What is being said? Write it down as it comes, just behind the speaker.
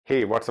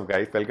Hey, what's up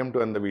guys? Welcome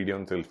to another video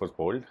on Salesforce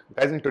Bold.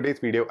 Guys, in today's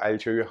video, I'll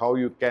show you how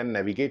you can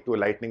navigate to a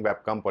Lightning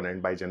Web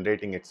Component by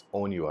generating its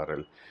own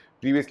URL.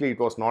 Previously, it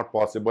was not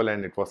possible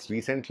and it was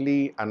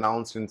recently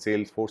announced in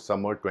Salesforce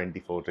Summer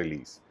 24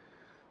 release.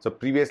 So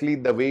previously,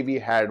 the way we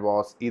had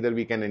was either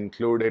we can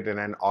include it in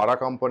an Aura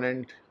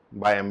component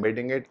by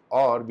embedding it,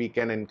 or we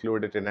can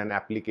include it in an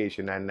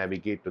application and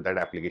navigate to that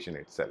application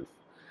itself.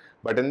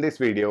 But in this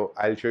video,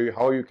 I'll show you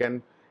how you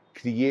can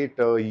create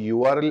a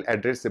URL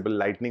addressable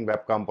Lightning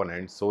Web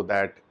Component so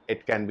that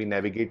it can be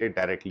navigated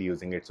directly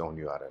using its own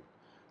URL.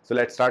 So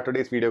let's start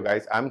today's video,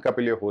 guys. I'm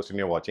Kapil, your host, and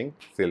you're watching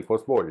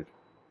Salesforce Bold.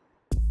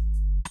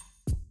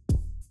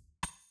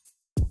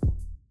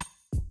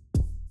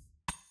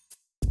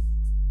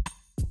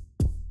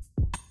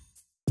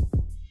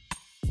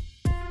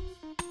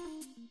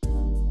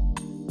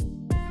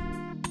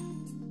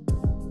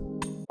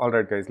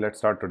 Alright guys, let's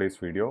start today's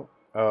video.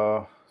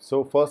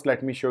 So first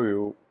let me show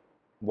you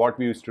what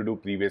we used to do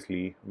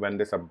previously when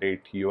this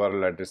update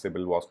URL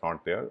addressable was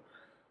not there.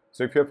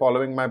 So if you're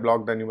following my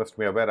blog, then you must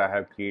be aware I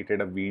have created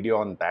a video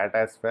on that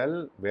as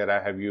well, where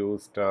I have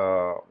used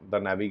the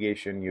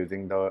navigation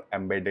using the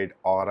embedded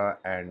Aura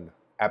and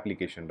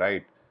application,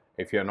 right?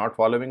 If you're not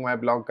following my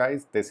blog,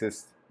 guys, this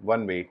is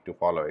one way to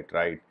follow it,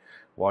 right?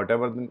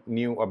 Whatever the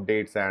new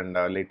updates and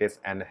latest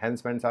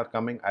enhancements are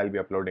coming, I'll be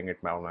uploading it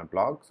on my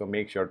blog. So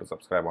make sure to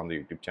subscribe on the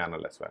YouTube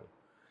channel as well.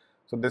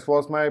 So this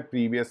was my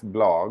previous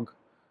blog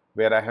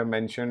where I have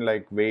mentioned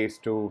like ways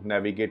to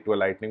navigate to a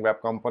Lightning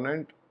Web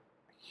Component.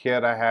 Here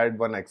I had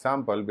one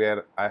example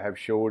where I have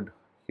showed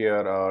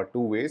here two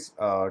ways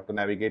to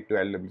navigate to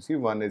LWC.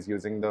 One is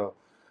using the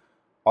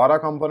Aura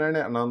component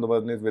and another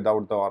one is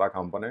without the Aura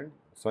component.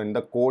 So in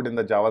the code in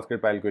the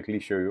JavaScript, I'll quickly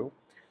show you.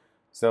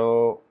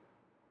 So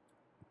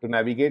to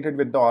navigate it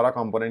with the Aura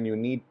component, you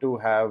need to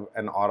have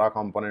an Aura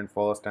component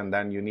first, and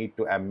then you need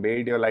to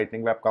embed your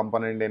Lightning Web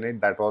Component in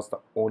it. That was the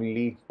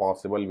only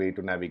possible way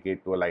to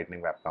navigate to a Lightning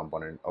Web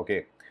Component.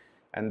 Okay,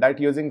 and that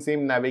using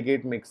same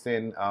navigate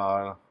mixin,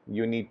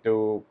 you need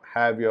to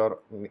have your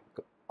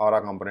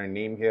Aura component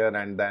name here,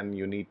 and then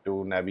you need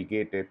to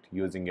navigate it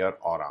using your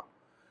Aura.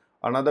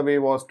 Another way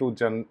was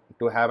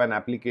to have an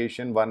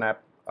application,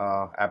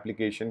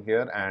 application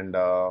here, and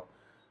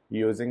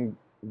using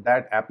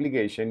that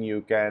application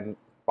you can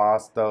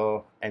pass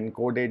the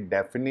encoded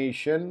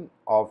definition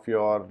of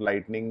your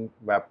Lightning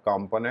Web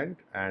Component,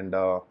 and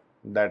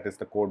that is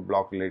the code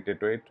block related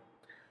to it.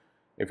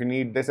 If you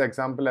need this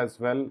example as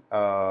well,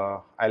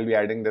 I'll be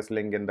adding this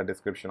link in the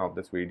description of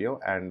this video,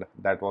 and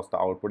that was the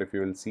output if you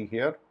will see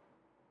here.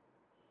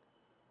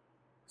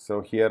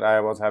 So here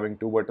I was having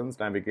two buttons,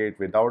 navigate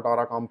without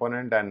Aura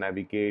component and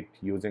navigate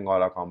using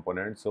Aura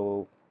component.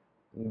 So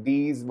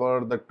these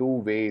were the two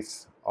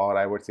ways, or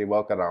I would say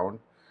workaround.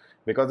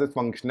 Because its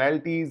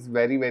functionality is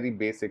very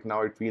basic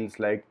now, it feels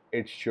like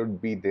it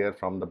should be there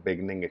from the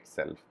beginning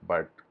itself.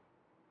 But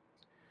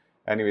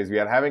anyways, we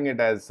are having it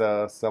as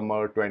a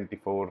summer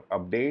 24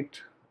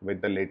 update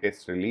with the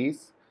latest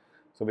release.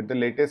 So with the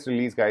latest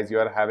release, guys, you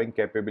are having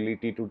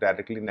capability to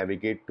directly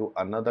navigate to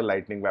another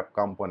Lightning Web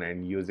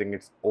Component using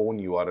its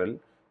own URL.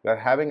 You are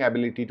having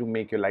ability to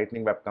make your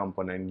Lightning Web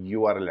Component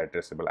URL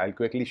addressable. I'll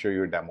quickly show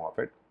you a demo of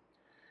it.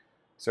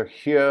 So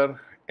here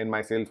in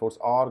my Salesforce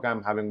org,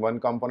 I'm having one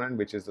component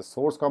which is the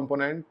source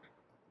component,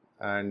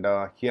 and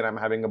here I'm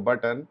having a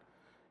button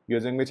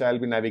using which I'll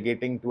be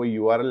navigating to a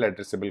URL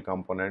addressable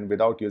component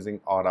without using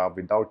Aura,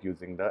 without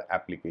using the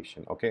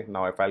application. Okay,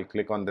 now if I'll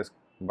click on this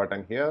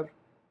button here,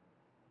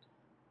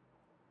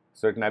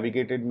 so it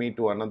navigated me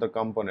to another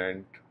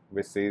component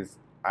which says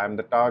I'm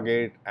the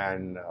target,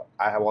 and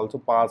I have also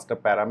passed a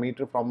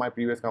parameter from my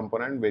previous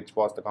component, which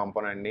was the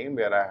component name,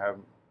 where I have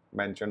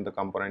mentioned the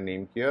component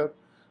name here.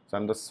 So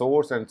I'm the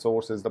source, and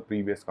source is the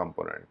previous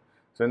component.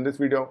 So in this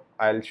video,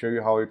 I'll show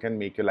you how you can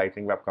make your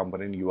Lightning Web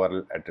Component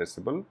URL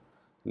addressable.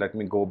 Let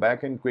me go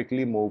back and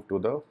quickly move to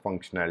the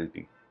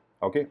functionality.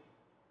 Okay.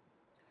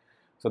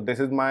 So this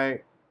is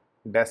my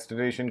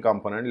destination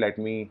component. Let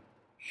me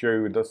show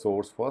you the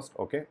source first.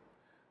 Okay.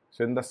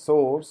 So in the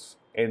source,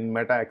 in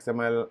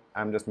meta.xml,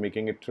 I'm just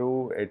making it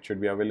true. It should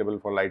be available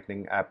for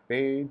Lightning app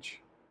page.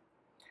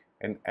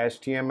 In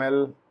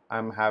HTML,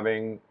 I'm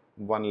having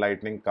one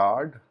Lightning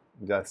card,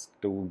 just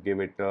to give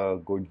it a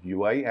good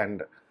UI,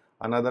 and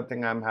another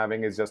thing I'm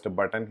having is just a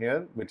button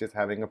here which is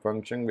having a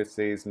function which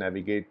says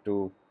navigate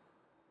to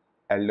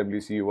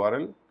LWC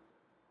URL,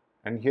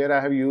 and here I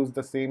have used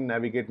the same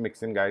navigate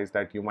mixin, guys,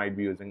 that you might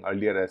be using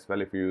earlier as well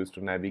if you used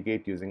to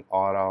navigate using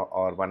Aura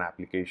or one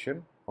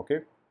application. Okay,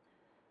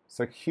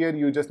 so here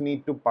you just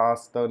need to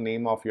pass the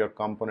name of your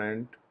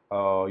component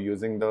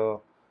using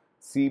the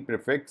C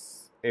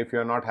prefix. If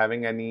you're not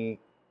having any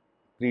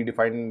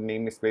predefined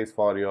namespace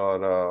for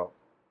your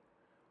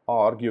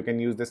org, you can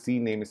use the C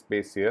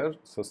namespace here.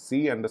 So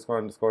C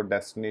 __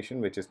 destination,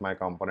 which is my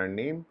component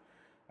name,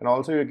 and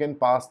also you can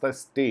pass the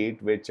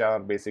state, which are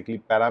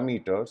basically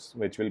parameters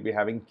which will be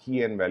having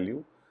key and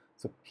value.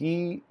 So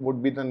key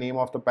would be the name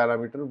of the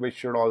parameter, which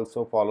should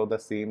also follow the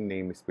same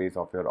namespace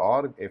of your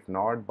org. If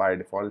not, by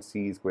default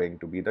C is going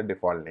to be the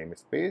default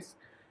namespace,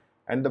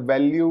 and the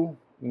value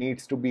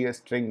needs to be a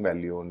string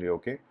value only.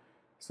 Okay,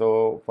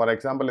 so for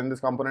example, in this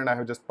component I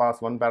have just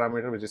passed one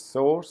parameter, which is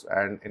source,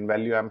 and in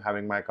value I'm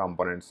having my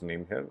component's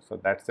name here. So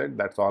that's it.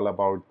 That's all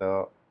about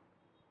the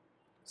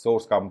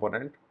source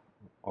component.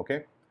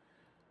 Okay,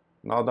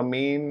 now the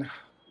main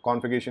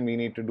configuration we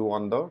need to do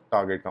on the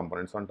target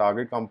component. So on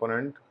target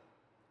component,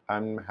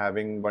 I'm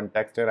having one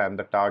text here. I'm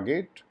the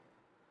target,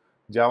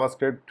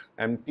 JavaScript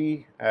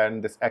empty,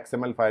 and this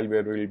XML file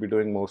where we will be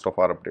doing most of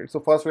our updates. So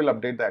first we'll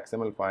update the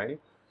XML file.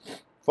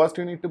 First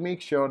you need to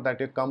make sure that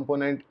your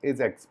component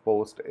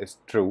isExposed is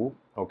true.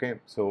 Okay,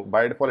 so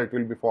by default it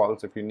will be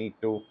false. If you need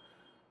to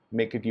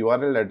make it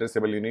URL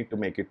addressable, you need to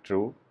make it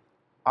true.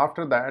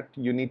 After that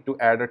you need to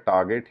add a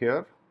target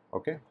here.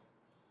 Okay,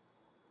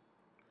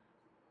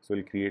 so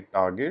we'll create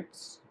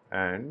targets,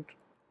 and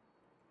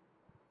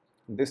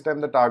this time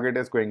the target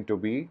is going to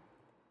be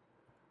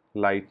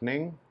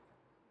lightning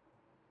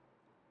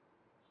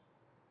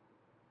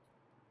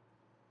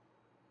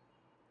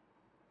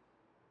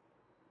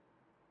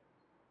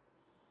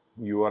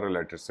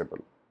URL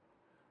addressable.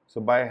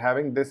 So by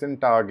having this in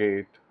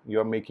target, you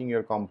are making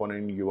your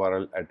component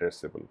URL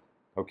addressable.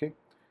 Okay,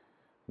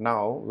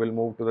 now we'll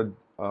move to the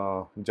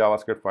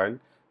JavaScript file.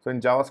 So in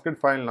JavaScript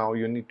file now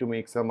you need to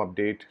make some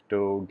update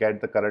to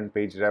get the current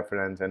page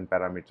reference and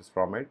parameters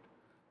from it.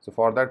 So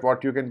for that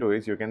what you can do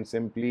is you can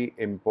simply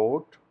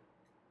import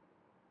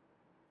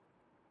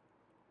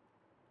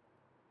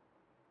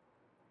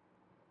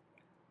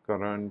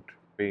current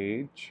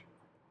page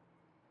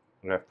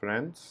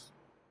reference,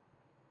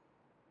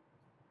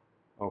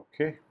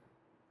 okay,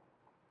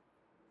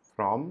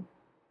 from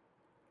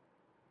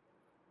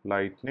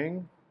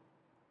lightning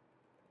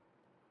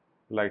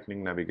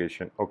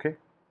navigation. Okay,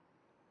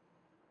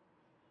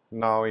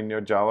 now in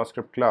your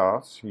JavaScript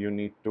class you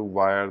need to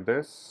wire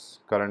this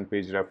current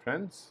page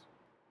reference.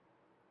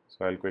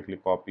 So I'll quickly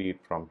copy it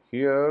from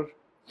here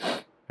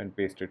and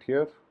paste it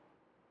here.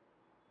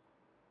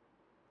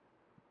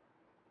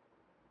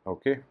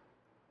 Okay,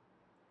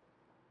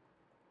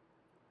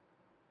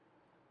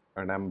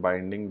 and I'm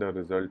binding the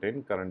result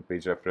in current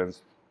page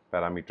reference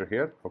parameter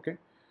here. Okay,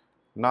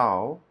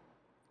 now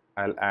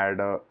I'll add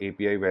a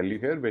API value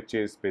here, which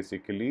is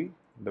basically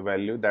the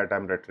value that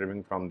I'm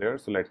retrieving from there.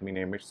 So let me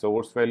name it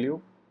source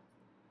value,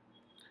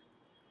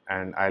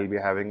 and I'll be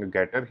having a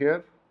getter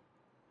here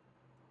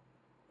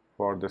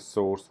for the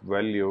source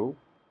value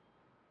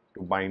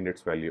to bind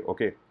its value.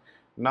 Okay,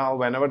 now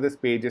whenever this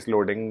page is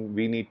loading,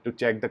 we need to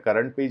check the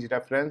current page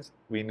reference,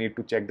 we need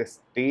to check the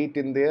state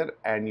in there,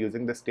 and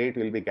using the state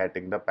we'll be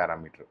getting the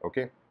parameter.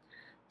 Okay,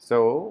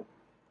 so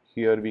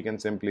here we can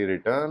simply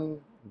return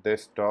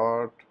this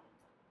dot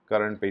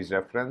current page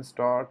reference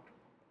dot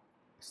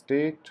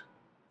state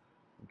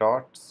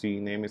dot c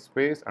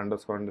namespace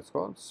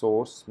underscore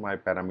source my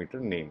parameter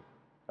name.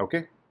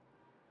 Okay,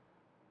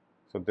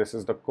 so this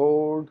is the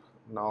code.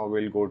 Now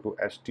we'll go to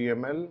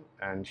HTML,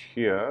 and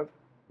here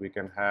we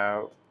can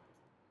have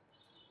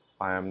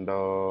I am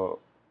the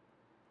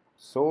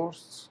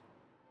source,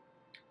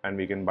 and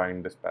we can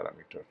bind this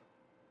parameter.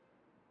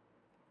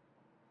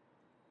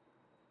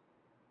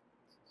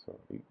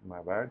 Sorry,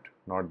 my bad,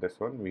 not this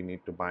one. We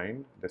need to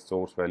bind the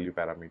source value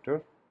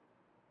parameter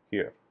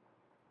here.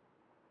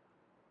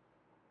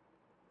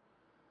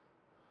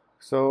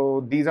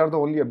 So these are the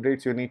only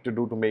updates you need to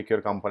do to make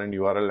your component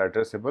URL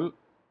addressable.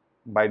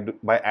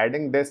 By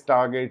adding this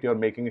target, you're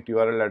making it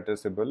URL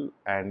addressable,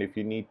 and if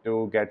you need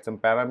to get some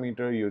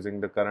parameter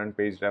using the current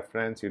page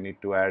reference, you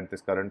need to add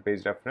this current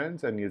page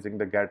reference, and using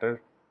the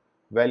getter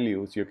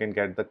values you can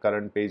get the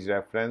current page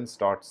reference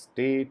dot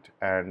state,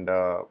 and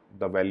the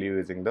value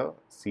using the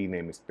c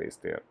namespace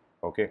there.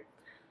 Okay,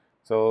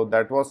 so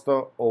that was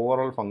the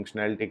overall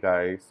functionality,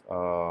 guys,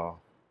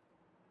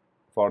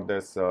 for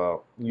this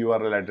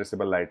URL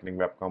addressable Lightning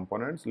web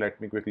components. Let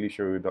me quickly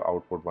show you the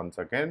output once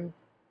again.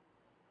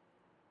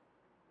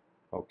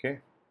 Okay,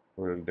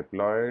 we'll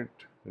deploy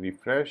it,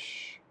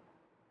 refresh.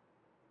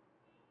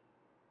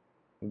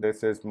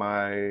 This is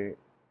my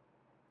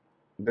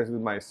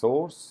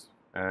source,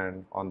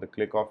 and on the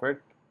click of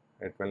it,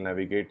 it will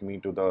navigate me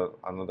to the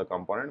another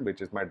component,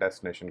 which is my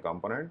destination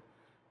component.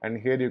 And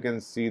here you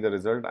can see the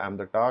result. I'm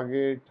the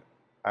target,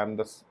 I'm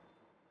the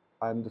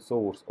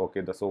source. Okay,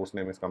 the source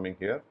name is coming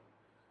here.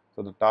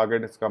 So the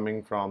target is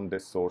coming from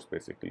this source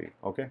basically.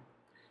 Okay,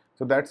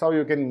 so that's how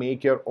you can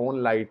make your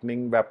own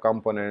Lightning web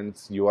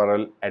components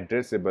URL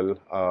addressable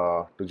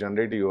to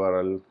generate a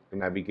URL to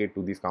navigate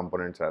to these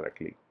components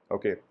directly.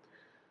 Okay,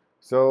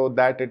 so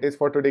that it is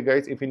for today,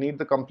 guys. If you need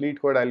the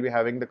complete code, I'll be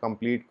having the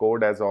complete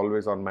code as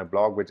always on my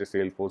blog, which is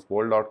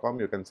salesforcebold.com.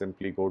 You can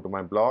simply go to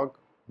my blog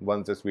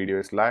once this video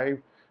is live.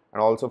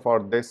 And also for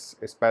this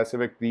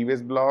specific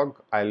previous blog,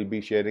 I'll be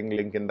sharing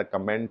link in the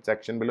comment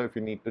section below. If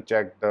you need to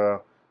check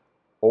the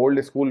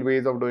old school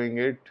ways of doing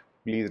it,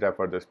 please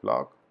refer this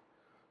blog.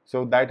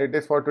 So that it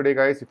is for today,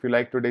 guys. If you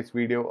like today's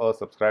video,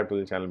 subscribe to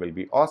the channel will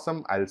be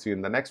awesome. I'll see you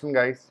in the next one,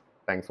 guys.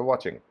 Thanks for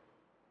watching.